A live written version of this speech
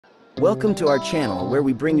Welcome to our channel where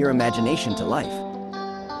we bring your imagination to life.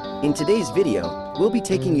 In today's video, we'll be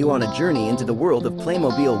taking you on a journey into the world of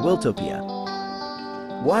Playmobil Wiltopia.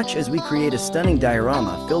 Watch as we create a stunning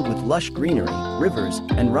diorama filled with lush greenery, rivers,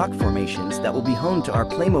 and rock formations that will be home to our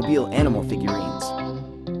Playmobil animal figurines.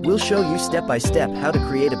 We'll show you step by step how to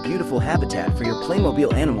create a beautiful habitat for your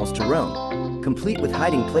Playmobil animals to roam, complete with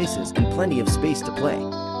hiding places and plenty of space to play.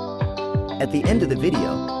 At the end of the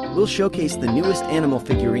video, we'll showcase the newest animal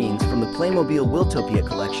figurines from the Playmobil Wiltopia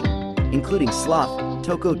collection, including sloth,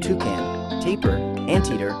 toko toucan, tapir,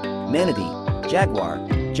 anteater, manatee, jaguar,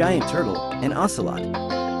 giant turtle, and ocelot.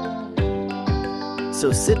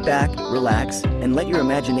 So sit back, relax, and let your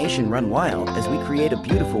imagination run wild as we create a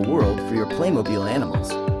beautiful world for your Playmobil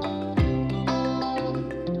animals.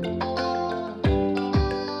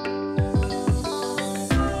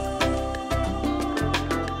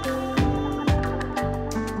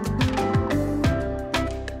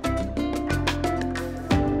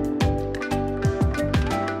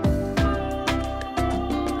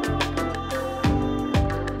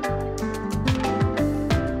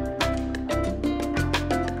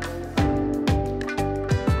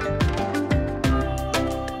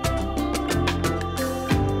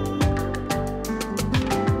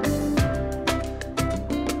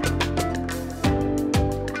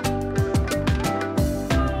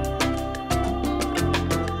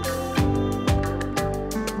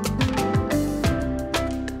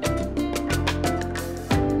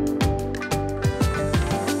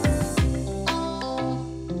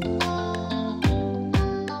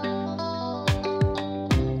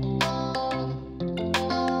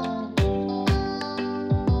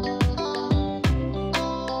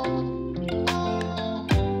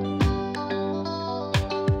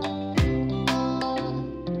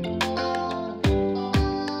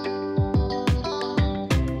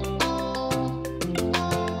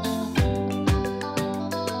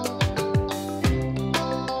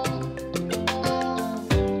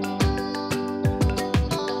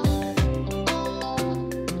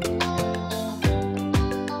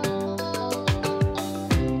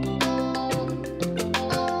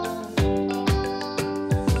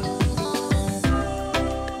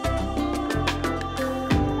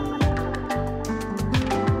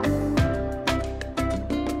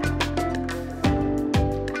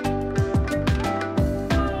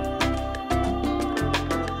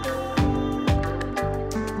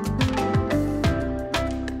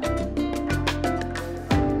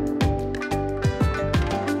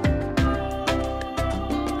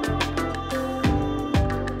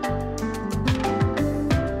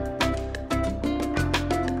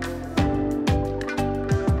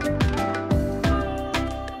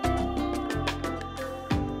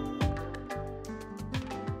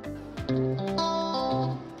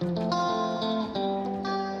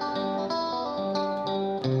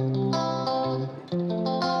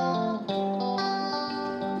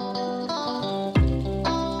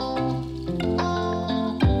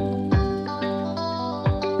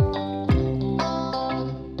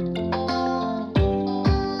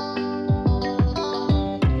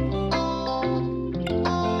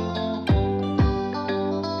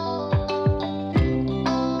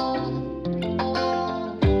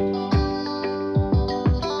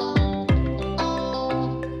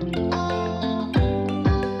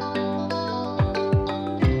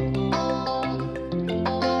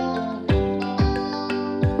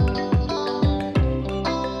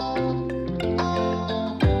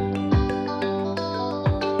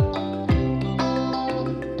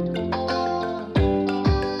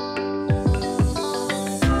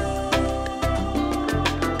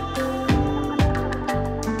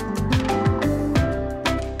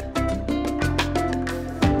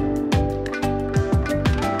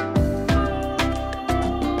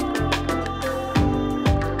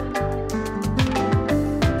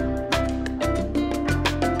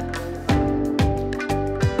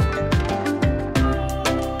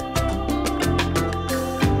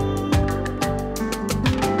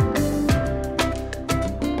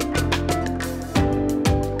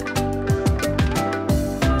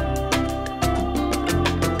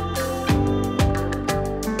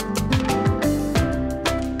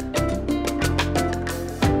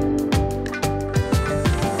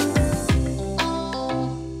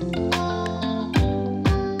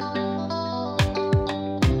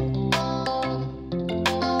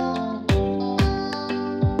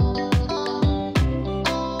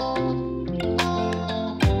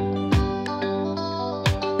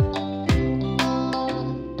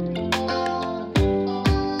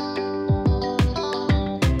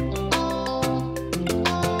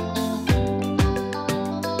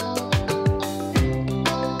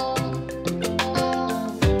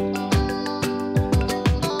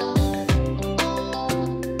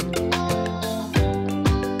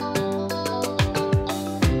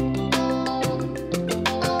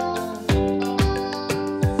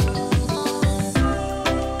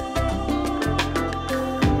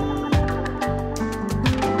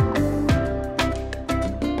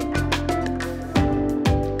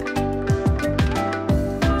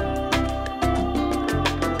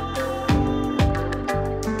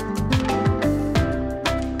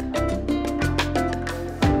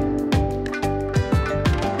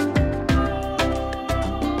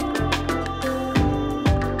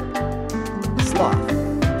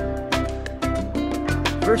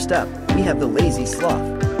 Next up, we have the lazy sloth.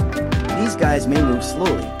 These guys may move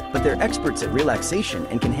slowly, but they're experts at relaxation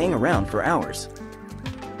and can hang around for hours.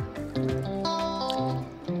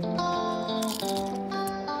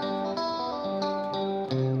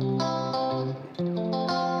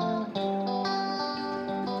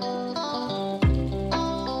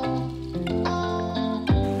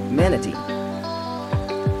 Manatee.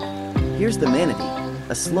 Here's the manatee,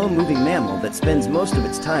 a slow-moving mammal that spends most of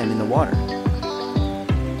its time in the water.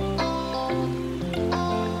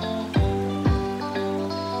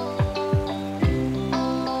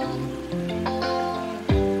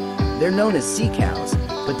 They're known as sea cows,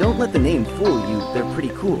 but don't let the name fool you, they're pretty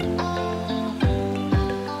cool.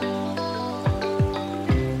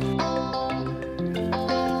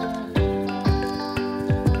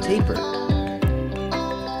 Tapir.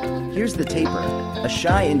 Here's the tapir, a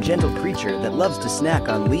shy and gentle creature that loves to snack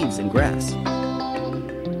on leaves and grass.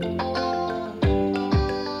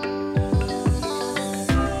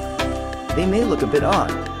 They may look a bit odd,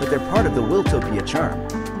 but they're part of the Wiltopia charm.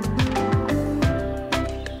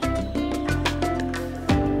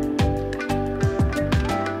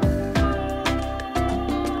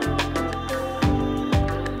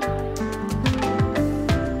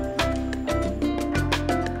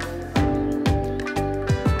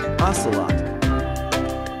 Ocelot.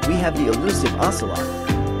 We have the elusive ocelot.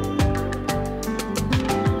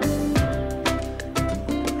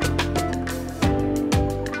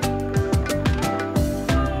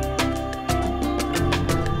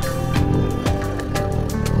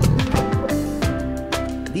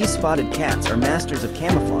 These spotted cats are masters of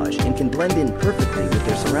camouflage and can blend in perfectly with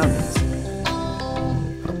their surroundings.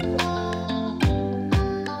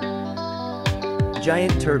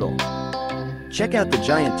 Giant turtle. Check out the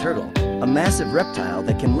giant turtle, a massive reptile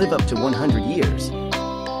that can live up to 100 years.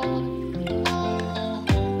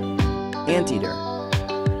 Anteater.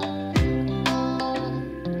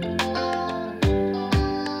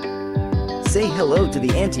 Say hello to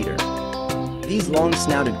the anteater. These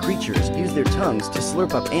long-snouted creatures use their tongues to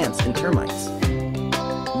slurp up ants and termites.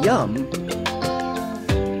 Yum!